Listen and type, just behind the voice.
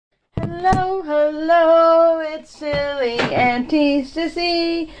Hello, hello, it's silly Auntie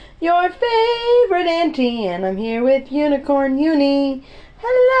Sissy, your favorite auntie, and I'm here with Unicorn Uni.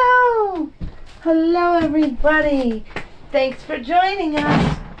 Hello! Hello, everybody. Thanks for joining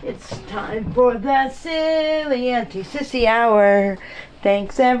us. It's time for the Silly Auntie Sissy Hour.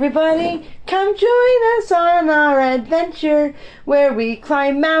 Thanks, everybody. Come join us on our adventure where we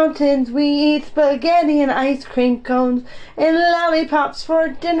climb mountains, we eat spaghetti and ice cream cones and lollipops for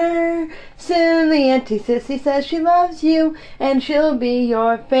dinner. Silly Auntie Sissy says she loves you and she'll be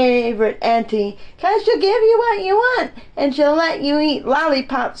your favorite auntie 'cause she'll give you what you want and she'll let you eat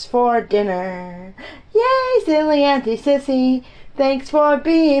lollipops for dinner. Yay, Silly Auntie Sissy. Thanks for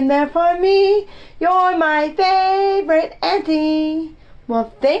being there for me. You're my favorite auntie.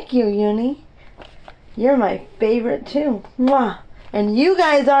 Well, thank you, Uni. You're my favorite too. Mwah. And you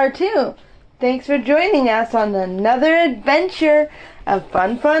guys are too. Thanks for joining us on another adventure of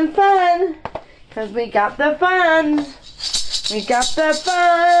fun. 'Cause we got the funds. We got the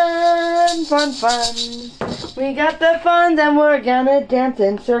fun. We got the funds and we're gonna dance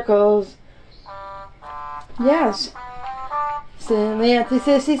in circles. Yes. Silly Auntie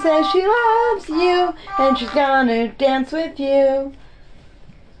Sissy says she loves you and she's gonna dance with you.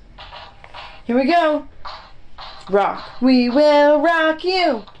 Here we go. Rock. We will rock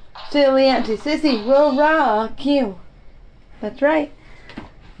you. Silly Auntie Sissy will rock you. That's right.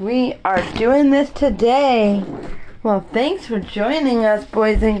 We are doing this today. Well, thanks for joining us,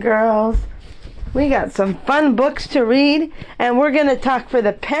 boys and girls. We got some fun books to read, and we're going to talk for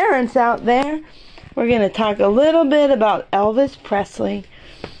the parents out there. We're going to talk a little bit about Elvis Presley.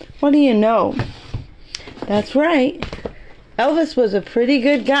 What do you know? That's right. Elvis was a pretty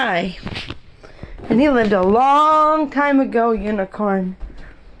good guy. And he lived a long time ago, Unicorn.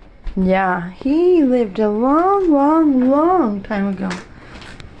 Yeah, he lived a long time ago.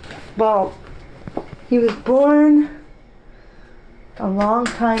 Well, he was born a long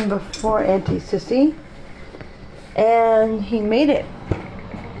time before Auntie Sissy. And he made it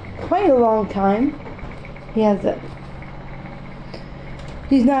quite a long time.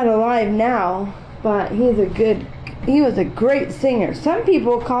 He's not alive now, but he was a great singer. Some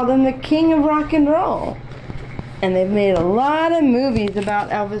people called him the king of rock and roll. And they've made a lot of movies about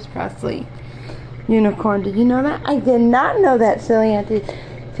Elvis Presley. Unicorn, did you know that? I did not know that, Silly Auntie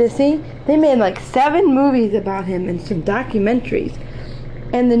Sissy. They made like 7 movies about him and some documentaries.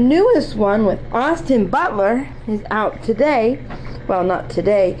 And the newest one with Austin Butler is out today. Well, not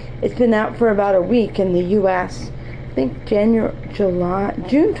today. It's been out for about a week in the U.S. I think June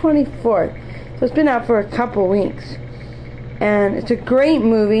 24th. So it's been out for a couple weeks. And it's a great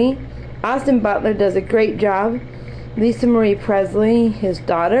movie. Austin Butler does a great job. Lisa Marie Presley, his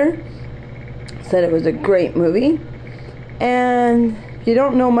daughter, said it was a great movie. And if you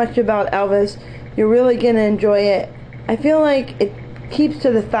don't know much about Elvis, you're really going to enjoy it. I feel like it keeps to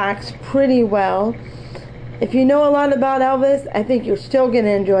the facts pretty well. If you know a lot about Elvis, I think you're still going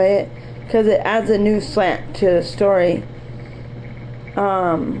to enjoy it because it adds a new slant to the story.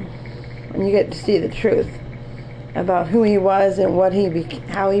 And you get to see the truth about who he was and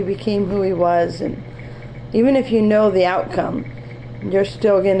how he became who he was. And even if you know the outcome, you're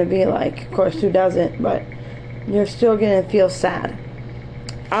still going to be like, of course, who doesn't, but you're still going to feel sad.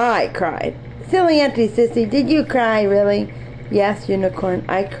 I cried. Silly Auntie Sissy, did you cry, really? Yes, Unicorn,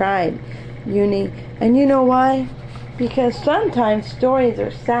 I cried, Uni. And you know why? Because sometimes stories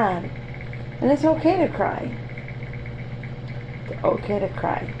are sad, and it's okay to cry. It's okay to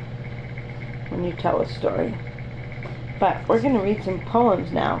cry when you tell a story. But we're going to read some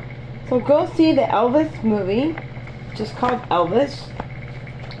poems now. So go see the Elvis movie, just called Elvis.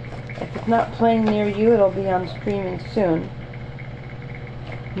 If it's not playing near you, it'll be on streaming soon.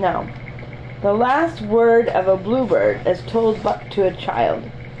 Now, the last word of a bluebird is told to a child.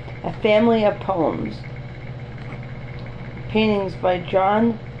 A family of poems. Paintings by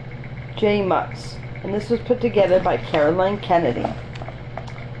John J. Mutz. And this was put together by Caroline Kennedy.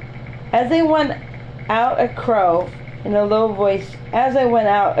 As I went out, a crow in a low voice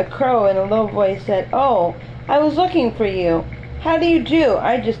said, "Oh, I was looking for you. How do you do?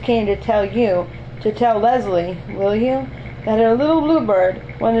 I just came to tell Leslie, will you, that her little bluebird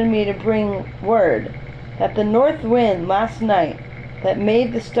wanted me to bring word that the north wind last night that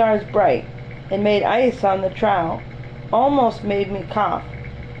made the stars bright and made ice on the trowel almost made me cough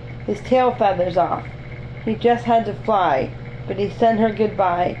his tail feathers off. He just had to fly, but he sent her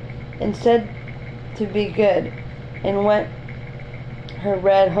goodbye and said to be good, and went her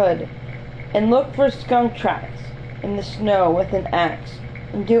red hood and look for skunk tracks in the snow with an axe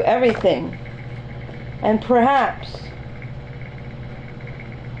and do everything. And perhaps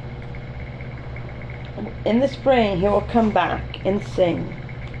In the spring he will come back and sing.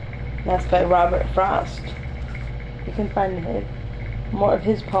 That's by Robert Frost. You can find more of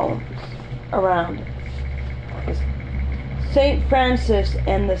his poems around. St. Francis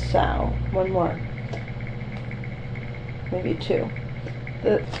and the Sow. One more. Maybe two.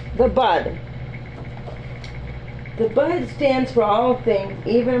 The bud. The bud stands for all things,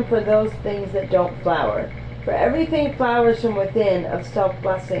 even for those things that don't flower. For everything flowers from within of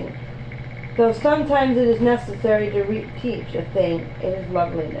self-blessing. Though sometimes it is necessary to teach a thing, it is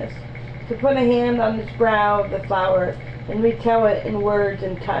loveliness. To put a hand on its brow of the flower and retell it in words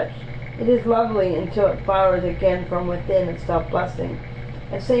and touch. It is lovely until it flowers again from within of self-blessing.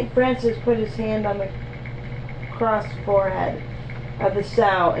 As St. Francis put his hand on the crossed forehead of the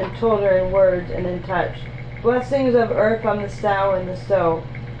sow and told her in words and in touch, blessings of earth on the sow and the sow,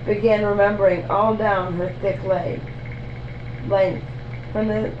 began remembering all down her thick length, from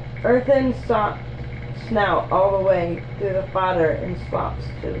the earthen snout all the way through the fodder and slops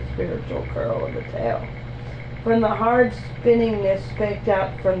to the spiritual curl of the tail. From the hard spinningness spaked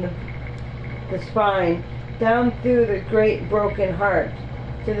out from the spine, down through the great broken heart,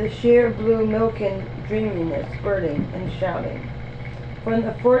 to the sheer blue milken dreaminess, spurting and shouting. From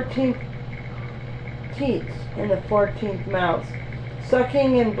the 14th teats and the 14th mouths,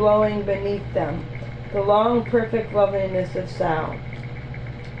 sucking and blowing beneath them, the long perfect loveliness of sow.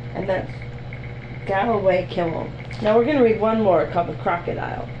 And that's Galloway Kimmel. Now we're going to read one more called The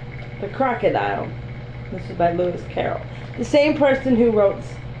Crocodile. The Crocodile. This is by Lewis Carroll. The same person who wrote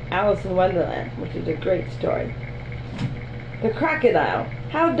Alice in Wonderland, which is a great story. The Crocodile.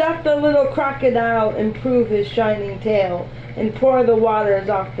 How doth the little crocodile improve his shining tail, and pour the waters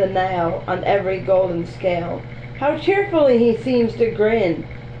off the Nile on every golden scale. How cheerfully he seems to grin.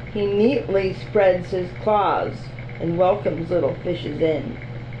 He neatly spreads his claws, and welcomes little fishes in,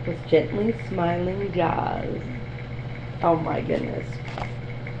 with gently smiling jaws. Oh my goodness.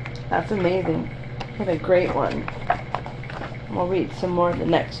 That's amazing. What a great one. We'll read some more the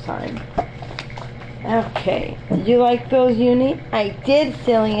next time. Okay. Did you like those, Uni? I did,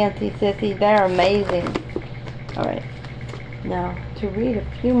 silly Auntie Sissy. They're amazing. Alright. Now, to read a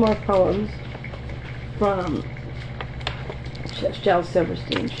few more poems from Shel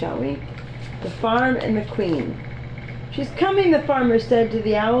Silverstein, shall we? The Farm and the Queen. She's coming, the farmer said to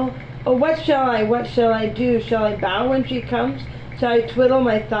the owl. Oh, what shall I do? Shall I bow when she comes? Shall I twiddle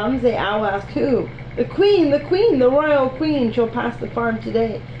my thumbs? The owl asked, who? The queen, the royal queen. She'll pass the farm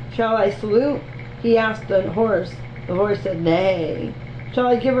today. Shall I salute? He asked the horse. The horse said, nay. Shall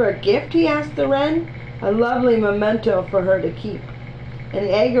I give her a gift? He asked the wren. A lovely memento for her to keep. An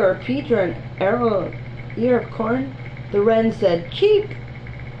egg or a peach or an ear of corn? The wren said, cheap.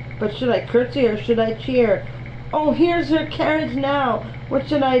 But should I curtsy or should I cheer? Oh, here's her carriage now. What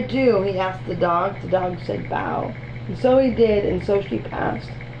should I do? He asked the dog. The dog said, bow. And so he did, and so she passed.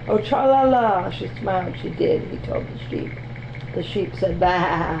 Oh, tra-la-la, she smiled, she did, he told the sheep. The sheep said,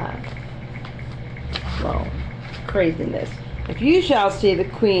 bah. Well, craziness. If you shall see the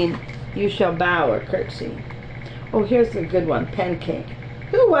queen, you shall bow or curtsy. Oh, here's a good one, pancake.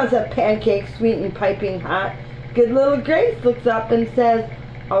 Who wants a pancake sweet and piping hot? Good little Grace looks up and says,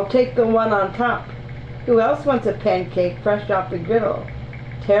 I'll take the one on top. Who else wants a pancake fresh off the griddle?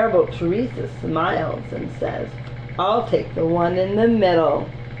 Terrible Teresa smiles and says, I'll take the one in the middle.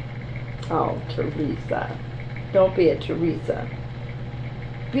 Oh, Teresa. Don't be a Teresa.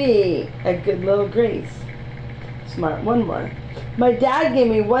 Be a good little Grace. Smart. One more. My dad gave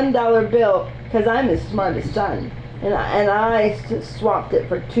me $1 bill because I'm his smartest son. And I swapped it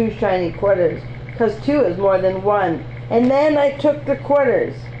for 2 shiny quarters because 2 is more than 1. And then I took the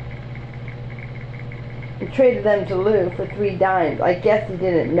quarters and traded them to Lou for 3 dimes. I guess he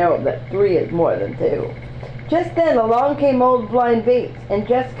didn't know that 3 is more than 2. Just then along came old Blind Bates, and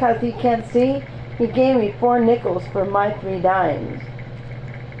just 'cause he can't see, he gave me 4 nickels for my 3 dimes.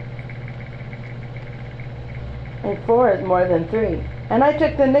 And 4 is more than 3. And I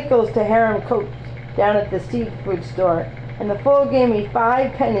took the nickels to Harem Coates down at the seafood store, and the fool gave me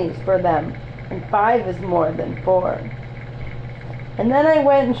 5 pennies for them, and 5 is more than 4. And then I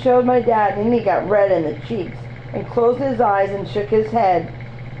went and showed my dad, and he got red in the cheeks, and closed his eyes and shook his head,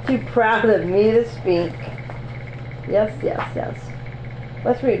 too proud of me to speak. Yes, yes, yes.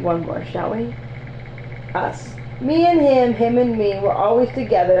 Let's read one more, shall we? Us. Me and him and me, we're always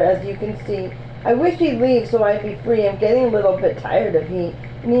together, as you can see. I wish he'd leave so I'd be free. I'm getting a little bit tired of he,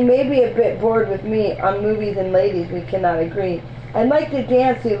 and he may be a bit bored with me. On movies and ladies we cannot agree. I like to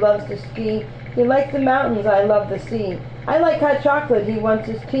dance, he loves to ski. He likes the mountains, I love the sea. I like hot chocolate, he wants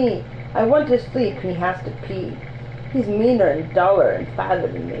his tea. I want to sleep, he has to pee. He's meaner and duller and fatter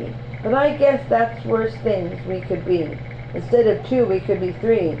than me. But I guess that's worse things we could be. Instead of 2, we could be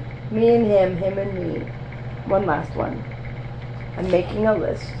 3. Me and him and me. One last one. I'm making a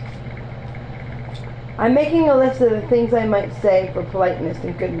list. I'm making a list of the things I might say for politeness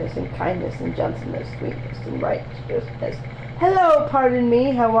and goodness and kindness and gentleness, sweetness and righteousness. Hello, pardon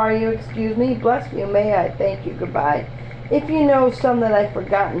me, how are you, excuse me, bless you, may I, thank you, goodbye. If you know some that I've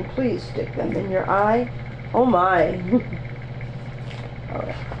forgotten, please stick them in your eye. Oh my.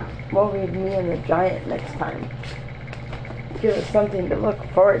 Alright, we'll read Me and the Giant next time. Give us something to look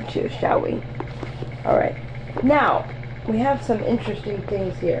forward to, shall we? Alright, now, we have some interesting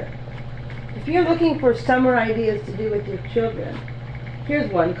things here. If you're looking for summer ideas to do with your children, here's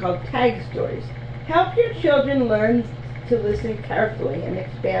one called Tag Stories. Help your children learn to listen carefully and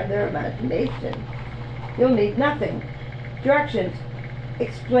expand their imagination. You'll need nothing. Directions.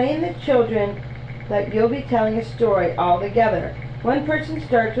 Explain to children that you'll be telling a story all together. One person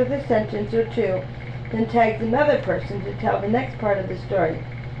starts with a sentence or two, then tags another person to tell the next part of the story.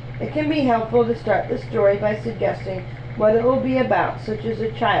 It can be helpful to start the story by suggesting what it will be about, such as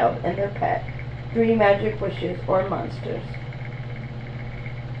a child and their pet, 3 magic wishes, or monsters.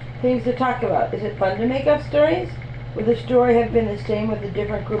 Things to talk about. Is it fun to make up stories? Will the story have been the same with a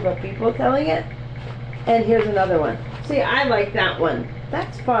different group of people telling it? And here's another one. See, I like that one.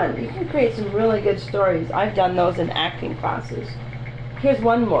 That's fun. You can create some really good stories. I've done those in acting classes. Here's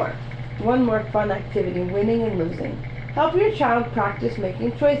one more. One more fun activity, winning and losing. Help your child practice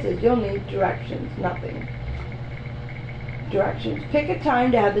making choices. You'll need directions. Nothing. Directions. Pick a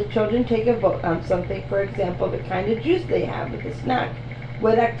time to have the children take a vote on something, for example, the kind of juice they have with a snack,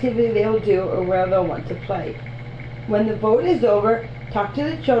 what activity they'll do, or where they'll want to play. When the vote is over, talk to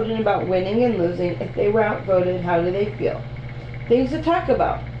the children about winning and losing. If they were outvoted, how do they feel? Things to talk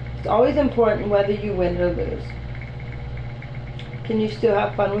about. It's always important whether you win or lose. Can you still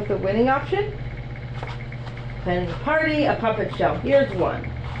have fun with the winning option? Planning a party, a puppet show. Here's one.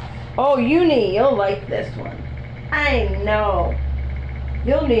 Oh, Uni, you'll like this one. I know.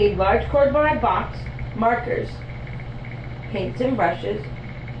 You'll need large cardboard box, markers, paints and brushes,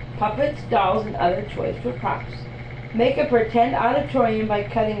 puppets, dolls, and other toys for props. Make a pretend auditorium by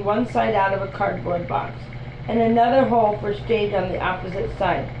cutting one side out of a cardboard box and another hole for stage on the opposite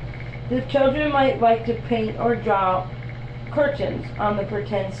side. The children might like to paint or draw curtains on the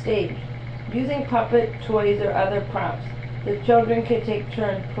pretend stage. Using puppet, toys, or other props, the children can take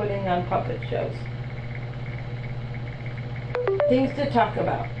turns putting on puppet shows. Things to talk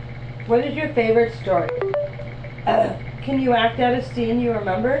about. What is your favorite story? Can you act out a scene you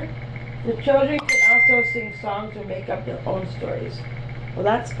remember? The children can also sing songs or make up their own stories. Well,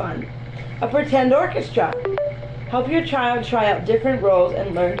 that's fun. A pretend orchestra. Help your child try out different roles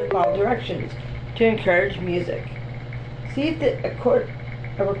and learn to follow directions to encourage music. See if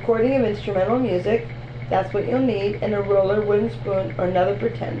a recording of instrumental music, that's what you'll need, and a roller, wooden spoon, or another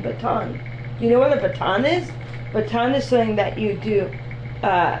pretend baton. Do you know what a baton is? Baton is something that you do,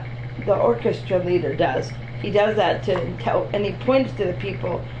 the orchestra leader does. He does that to tell, and he points to the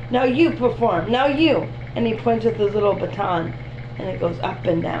people, now you perform, now you, and he points with his little baton, and it goes up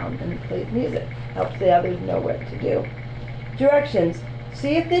and down, and it plays music. Helps the others know what to do. Directions.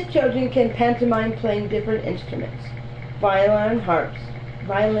 See if the children can pantomime playing different instruments. Violin, harps,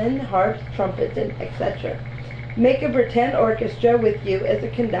 trumpets, and etc. Make a pretend orchestra with you as the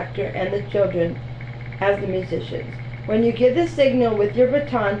conductor and the children as the musicians. When you give the signal with your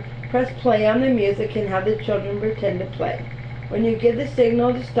baton, press play on the music and have the children pretend to play. When you give the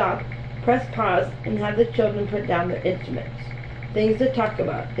signal to stop, press pause and have the children put down their instruments. Things to talk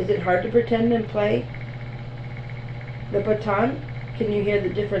about. Is it hard to pretend and play the baton? Can you hear the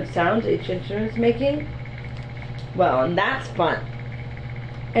different sounds each instrument is making? Well, and that's fun.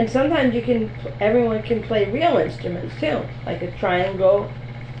 And sometimes everyone can play real instruments too, like a triangle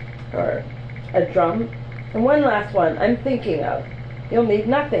or a drum. And one last one I'm thinking of. You'll need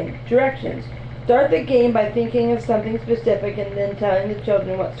nothing. Directions. Start the game by thinking of something specific and then telling the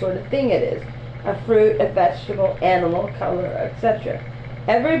children what sort of thing it is. A fruit, a vegetable, animal, color, etc.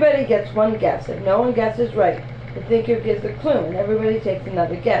 Everybody gets one guess. If no one guesses right, the thinker gives a clue and everybody takes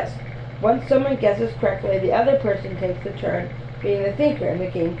another guess. Once someone guesses correctly, the other person takes the turn being the thinker and the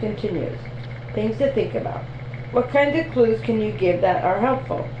game continues. Things to think about. What kinds of clues can you give that are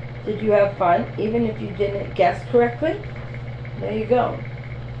helpful? Did you have fun even if you didn't guess correctly? There you go.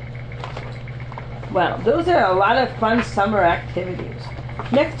 Well, those are a lot of fun summer activities.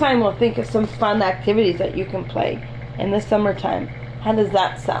 Next time we'll think of some fun activities that you can play in the summertime. How does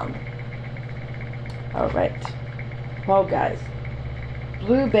that sound? Alright. Well guys,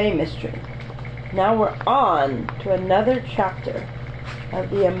 Blue Bay Mystery. Now we're on to another chapter of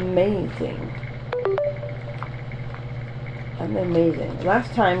the amazing.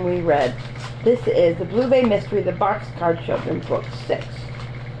 Last time we read, this is The Blue Bay Mystery, the Boxcar Children, Book 6,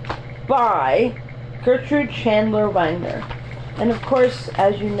 by Gertrude Chandler Wagner. And of course,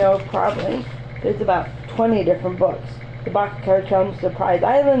 as you know probably, there's about 20 different books. The Boxcar Children, Surprise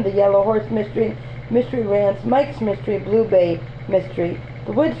Island, The Yellow Horse Mystery, Mystery Ranch, Mike's Mystery, Blue Bay Mystery,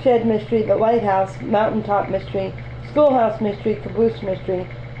 The Woodshed Mystery, The Lighthouse, Mountaintop Mystery, Schoolhouse Mystery, Caboose Mystery,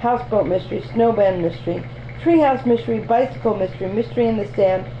 Houseboat Mystery, Snowband Mystery, Treehouse Mystery, Bicycle Mystery, Mystery in the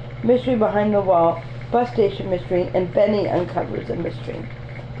Stand, Mystery Behind the Wall, Bus Station Mystery, and Benny Uncovers a Mystery.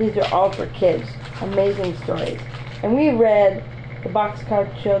 These are all for kids. Amazing stories. And we read The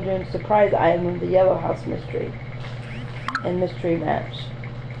Boxcar Children, Surprise Island, The Yellow House Mystery, and Mystery Ranch.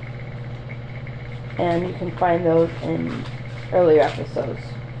 And you can find those in earlier episodes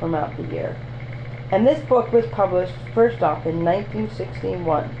from out the year. And this book was published first off in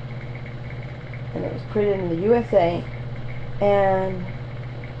 1961. And it was printed in the USA and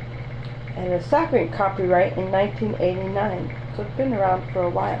a second copyright in 1989. So it's been around for a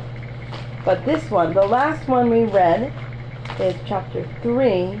while. But this one, the last one we read, is Chapter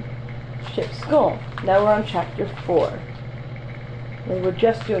 3, Ship's School. Now we're on Chapter 4. We were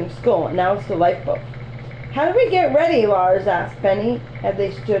just doing school, and now it's the lifeboat. How do we get ready, Lars asked Benny as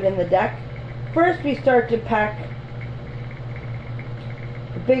they stood in the deck. First we start to pack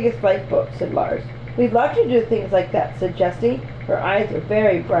the biggest lifeboat, said Lars. We'd love to do things like that, said Jessie. Her eyes were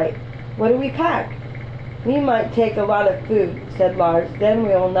very bright. What do we pack? We might take a lot of food, said Lars. Then we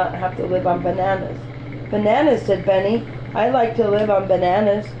will not have to live on bananas. Bananas, said Benny. I'd like to live on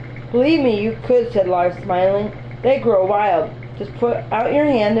bananas. Believe me, you could, said Lars, smiling. They grow wild. Just put out your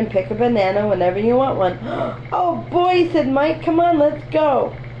hand and pick a banana whenever you want one. Oh, boy, said Mike. Come on, let's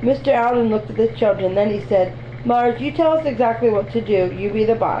go. Mr. Alden looked at the children. Then he said, Lars, you tell us exactly what to do. You be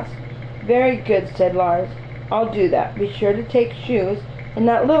the boss. Very good, said Lars. I'll do that. Be sure to take shoes, and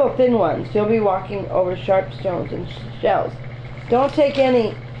not little thin ones. You'll be walking over sharp stones and shells. Don't take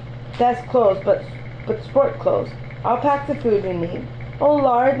any best clothes, but sport clothes. I'll pack the food we need. Oh,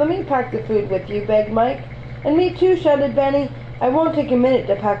 Lars, let me pack the food with you, begged Mike. And me too, shouted Benny. I won't take a minute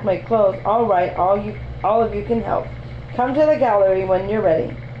to pack my clothes. All right, all of you can help. Come to the gallery when you're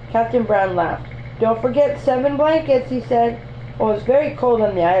ready. Captain Brown laughed. Don't forget 7 blankets, he said. Oh, it's very cold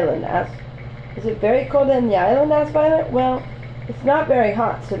on the island, Is it very cold on the island, asked Violet. Well, it's not very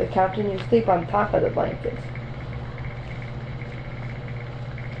hot, said the captain. You sleep on top of the blankets.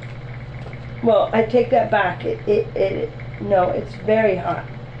 Well, I take that back. No, it's very hot.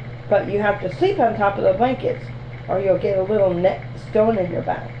 But you have to sleep on top of the blankets, or you'll get a little stone in your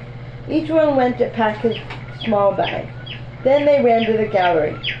back. Each one went to pack his small bag. Then they ran to the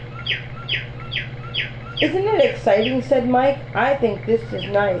gallery. Isn't it exciting, said Mike. I think this is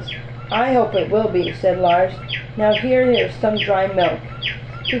nice. I hope it will be, said Lars. Now here's some dry milk.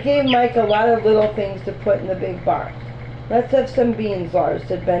 He gave Mike a lot of little things to put in the big box. Let's have some beans, Lars,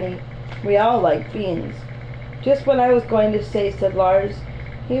 said Benny. We all like beans. Just what I was going to say, said Lars.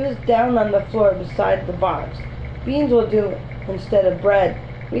 He was down on the floor beside the box. Beans will do instead of bread.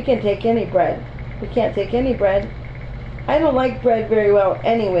 We can take any bread. We can't take any bread. I don't like bread very well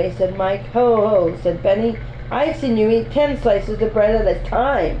anyway, said Mike. Ho, ho, said Benny. I've seen you eat 10 slices of bread at a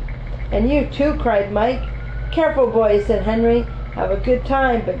time. And you too, cried Mike. Careful, boys, said Henry. Have a good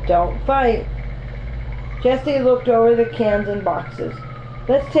time, but don't fight. Jessie looked over the cans and boxes.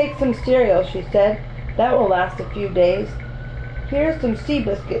 Let's take some cereal, she said. That will last a few days. Here's some sea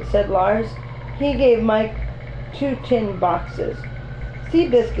biscuits, said Lars. He gave Mike 2 tin boxes. Sea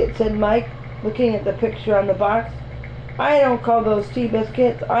biscuits, said Mike, looking at the picture on the box. I don't call those sea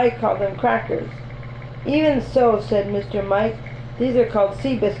biscuits. I call them crackers. Even so, said Mr. Mike. These are called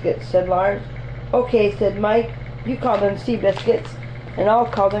sea biscuits, said Lars. Okay, said Mike. You call them sea biscuits, and I'll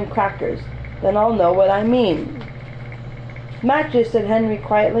call them crackers. Then I'll know what I mean. Matches, said Henry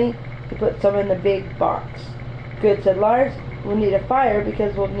quietly. He put some in the big box. Good, said Lars. We'll need a fire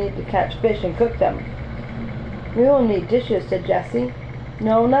because we'll need to catch fish and cook them. We will need dishes, said Jessie.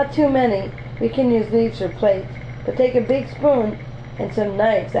 No, not too many. We can use leaves for plates. But take a big spoon and some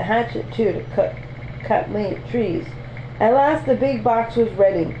knives, a hatchet too, to cut trees. At last the big box was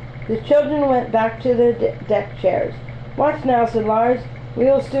ready. The children went back to their deck chairs. Watch now, said Lars. We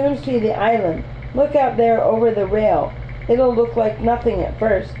will soon see the island. Look out there over the rail. It'll look like nothing at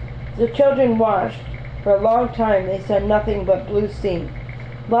first. The children watched. For a long time they saw nothing but blue sea.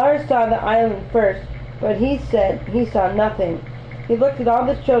 Lars saw the island first, but he said he saw nothing. He looked at all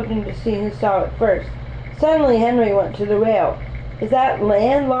the children to see who saw it first. Suddenly Henry went to the rail. Is that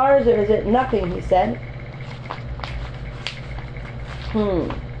land, Lars, or is it nothing, he said. Is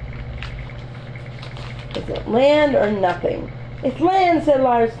it land or nothing? It's land, said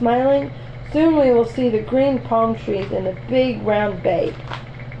Lars, smiling. Soon we will see the green palm trees in a big round bay.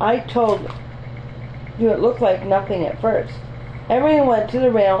 I told you it looked like nothing at first. Everyone went to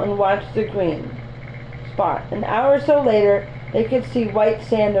the rail and watched the green spot. An hour or so later, they could see white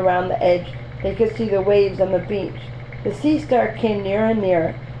sand around the edge. They could see the waves on the beach. The sea star came nearer and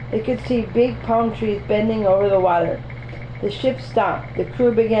nearer. They could see big palm trees bending over the water. The ship stopped. The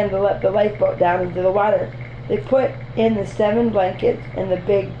crew began to let the lifeboat down into the water. They put in the 7 blankets in the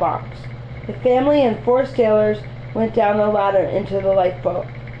big box. The family and 4 sailors went down the ladder into the lifeboat.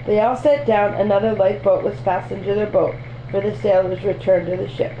 They all sat down. Another lifeboat was fastened to their boat, for the sailors returned to the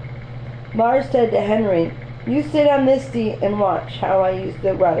ship. Lars said to Henry, "You sit on this seat and watch how I use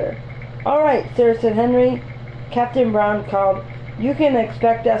the rudder." "All right, sir," said Henry. Captain Brown called, "You can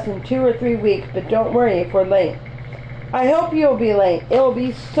expect us in 2 or 3 weeks, but don't worry if we're late." "I hope you'll be late. It will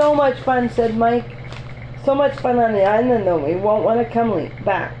be so much fun," said Mike. "So much fun on the island that we won't want to come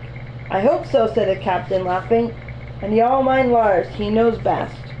back." "I hope so," said the captain, laughing. "And y'all mind Lars. He knows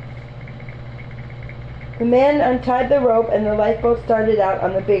best." The man untied the rope and the lifeboat started out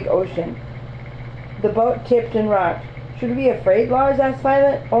on the big ocean. The boat tipped and rocked. "Should we be afraid, Lars?" asked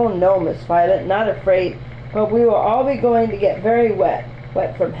Violet. "Oh, no, Miss Violet, not afraid. But we will all be going to get very wet.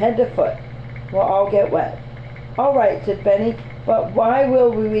 Wet from head to foot. We'll all get wet." "All right," said Benny. "But why will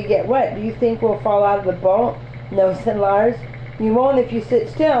we get wet? Do you think we'll fall out of the boat?" "No," said Lars. "You won't if you sit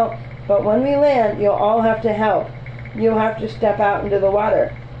still. But when we land, you'll all have to help. You'll have to step out into the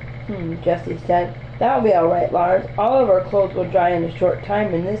water." Jessie said. "That'll be all right, Lars. All of our clothes will dry in a short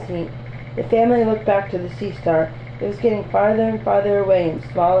time in this heat." The family looked back to the sea star. It was getting farther and farther away and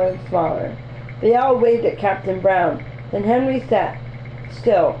smaller. They all waved at Captain Brown. Then Henry sat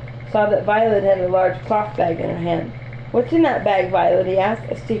still, saw that Violet had a large cloth bag in her hand. "What's in that bag, Violet?" he asked.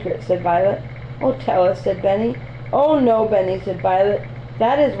 "A secret," said Violet. "Oh, tell us," said Benny. "Oh, no, Benny," said Violet.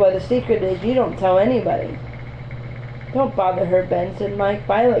 "That is what a secret is. You don't tell anybody." "Don't bother her, Ben," said Mike.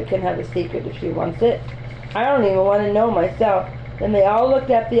 "Violet can have a secret if she wants it. I don't even want to know myself." Then they all looked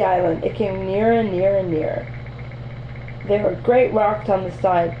at the island. It came nearer and nearer and nearer. There were great rocks on the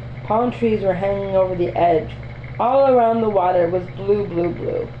side. Palm trees were hanging over the edge. All around the water was blue, blue,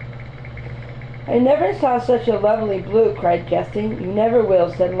 blue. "I never saw such a lovely blue," cried Jessie. "You never will,"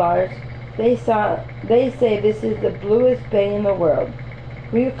 said Lars. They say this is the bluest bay in the world.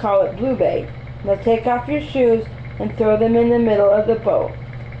 We call it Blue Bay. Now take off your shoes and throw them in the middle of the boat.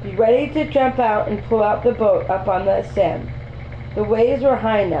 Be ready to jump out and pull out the boat up on the sand." The waves were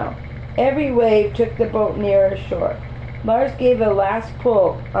high now. Every wave took the boat nearer shore. Lars gave a last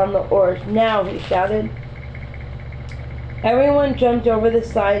pull on the oars. "Now," he shouted. Everyone jumped over the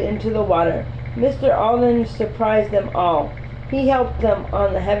side into the water. Mr. Alden surprised them all. He helped them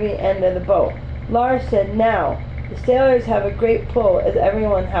on the heavy end of the boat. Lars said, "Now." The sailors have a great pull as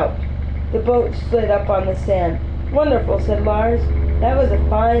everyone helped. The boat slid up on the sand. "Wonderful," said Lars. "That was a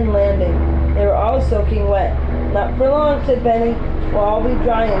fine landing." They were all soaking wet. "Not for long," said Benny. "We'll all be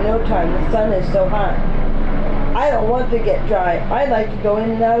dry in no time. The sun is so hot." "I don't want to get dry. I'd like to go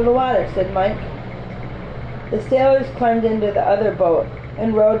in and out of the water," said Mike. The sailors climbed into the other boat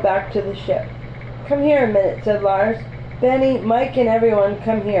and rowed back to the ship. "Come here a minute," said Lars. "Benny, Mike, and everyone,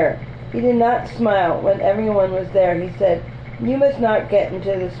 come here." He did not smile when everyone was there. He said, "You must not get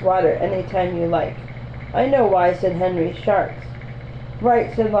into this water any time you like." "I know why," said Henry. "Sharks."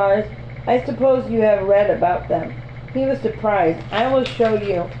 "Right," said Lars. "I suppose you have read about them." He was surprised. "I will show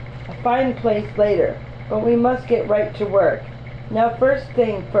you a fine place later, but we must get right to work. Now, first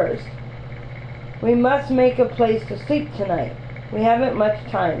thing first. We must make a place to sleep tonight. We haven't much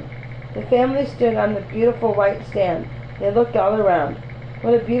time." The family stood on the beautiful white sand. They looked all around.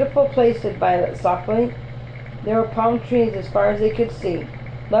 "What a beautiful place," said Violet softly. There were palm trees as far as they could see.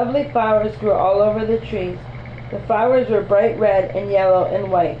 Lovely flowers grew all over the trees. The flowers were bright red and yellow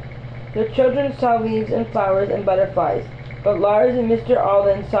and white. The children saw leaves and flowers and butterflies, but Lars and Mr.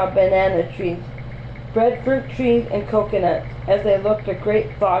 Alden saw banana trees, breadfruit trees, and coconuts. As they looked, a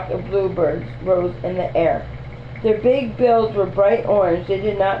great flock of bluebirds rose in the air. Their big bills were bright orange. They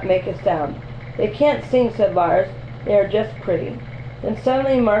did not make a sound. "They can't sing," said Lars. "They are just pretty." Then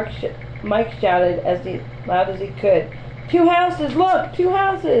suddenly Mike shouted as loud as he could, "Two houses! Look! 2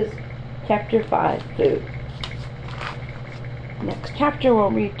 houses!" Chapter 5, Food. Next chapter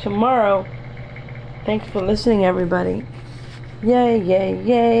we'll read tomorrow. Thanks for listening, everybody. Yay, yay,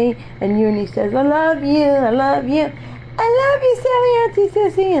 yay. And Uni says, "I love you, I love you. I love you, Sally,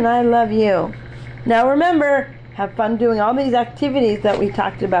 Auntie Sissy, and I love you." Now remember, have fun doing all these activities that we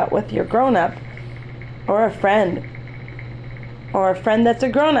talked about with your grown-up or a friend. or a friend that's a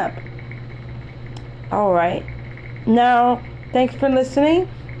grown-up. All right. Now, thanks for listening.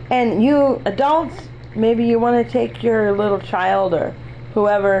 And you adults, maybe you want to take your little child or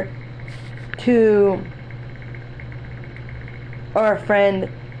whoever or a friend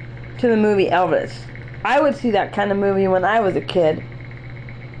to the movie Elvis. I would see that kind of movie when I was a kid.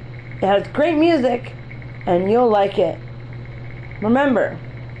 It has great music, and you'll like it. Remember,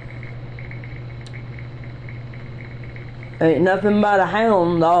 ain't nothing but a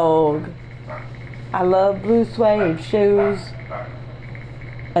hound dog. I love blue suede shoes.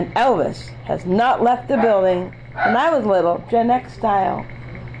 And Elvis has not left the building. When I was little, Gen X style,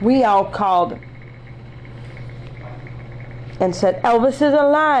 we all called and said, Elvis is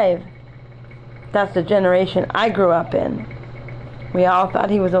alive. That's the generation I grew up in. We all thought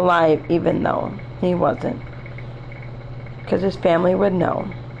he was alive, even though he wasn't. Because his family would know.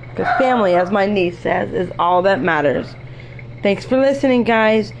 Because family, as my niece says, is all that matters. Thanks for listening,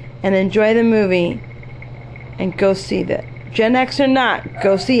 guys, and enjoy the movie. And go see that. Gen X or not,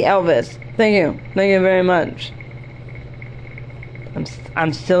 go see Elvis. Thank you. Thank you very much.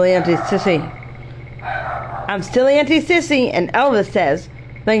 I'm still anti-sissy. I'm still anti-sissy, and Elvis says,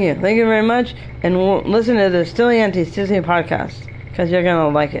 thank you very much, and we'll listen to the Still Anti-Sissy podcast, because you're going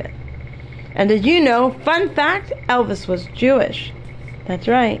to like it. And did you know, fun fact, Elvis was Jewish. That's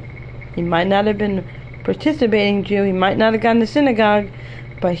right. He might not have been participating Jew, he might not have gone to synagogue,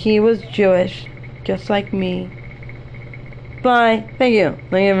 but he was Jewish, just like me. Bye. Thank you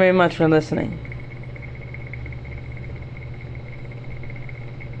very much for listening.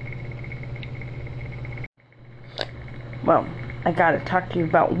 Well, I got to talk to you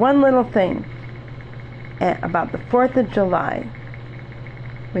about one little thing about the 4th of July.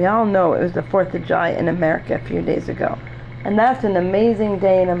 We all know it was the 4th of July in America a few days ago. And that's an amazing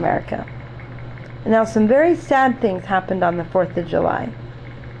day in America. And now some very sad things happened on the 4th of July.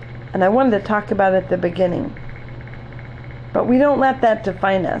 And I wanted to talk about it at the beginning. But we don't let that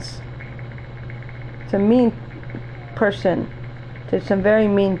define us. It's a mean person did some very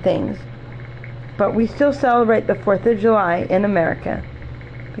mean things. But we still celebrate the 4th of July in America.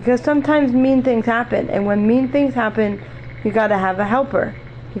 Because sometimes mean things happen. And when mean things happen, you got to have a helper.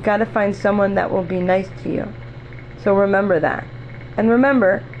 You got to find someone that will be nice to you. So remember that. And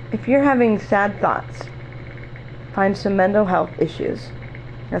remember, if you're having sad thoughts, find some mental health issues.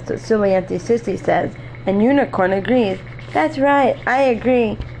 That's what Silly Auntie Sissy says. And Unicorn agrees. That's right, I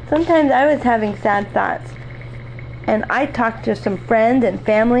agree. Sometimes I was having sad thoughts. And I talked to some friends and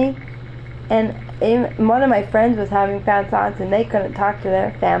family. And one of my friends was having sad thoughts and they couldn't talk to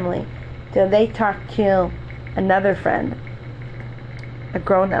their family. So they talked to another friend, a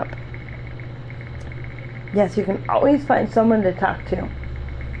grown-up. Yes, you can always find someone to talk to.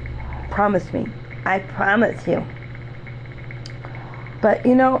 Promise me. I promise you. But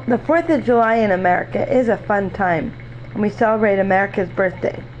you know, the 4th of July in America is a fun time. And we celebrate America's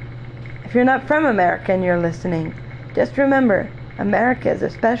birthday. If you're not from America and you're listening, just remember, America is a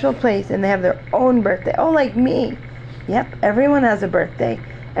special place and they have their own birthday. Oh, like me. Yep, everyone has a birthday.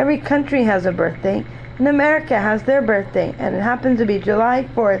 Every country has a birthday. And America has their birthday. And it happens to be July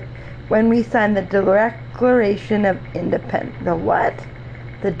 4th when we sign the Declaration of Independence. The what?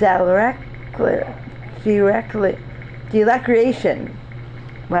 The Declaration.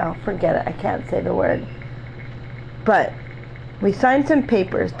 Well, forget it. I can't say the word. But we signed some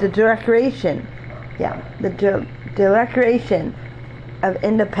papers. The Declaration. Yeah, the Declaration of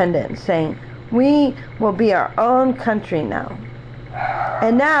Independence, saying we will be our own country now.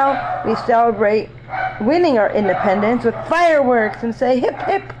 And now we celebrate winning our independence with fireworks and say hip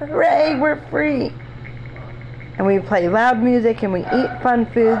hip hooray, we're free. And we play loud music and we eat fun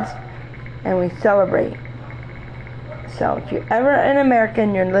foods and we celebrate. So if you're ever in America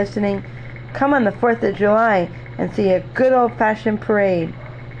and you're listening, come on the 4th of July and see a good old-fashioned parade.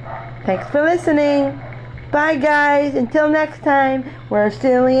 Thanks for listening. Bye, guys. Until next time, we're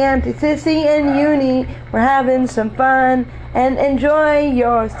Silly Auntie Sissy and Uni. We're having some fun and enjoy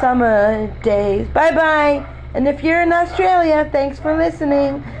your summer days. Bye-bye. And if you're in Australia, thanks for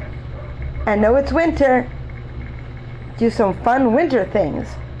listening. I know it's winter. Do some fun winter things.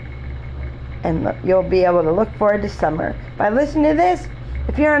 And you'll be able to look forward to summer. By listening to this,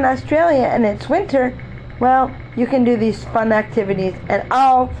 if you're in Australia and it's winter, well, you can do these fun activities, and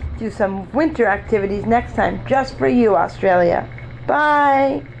I'll do some winter activities next time, just for you, Australia.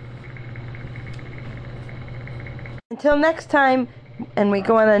 Bye! Until next time, and we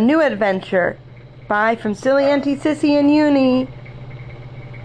go on a new adventure. Bye from Silly Auntie Sissy and Uni.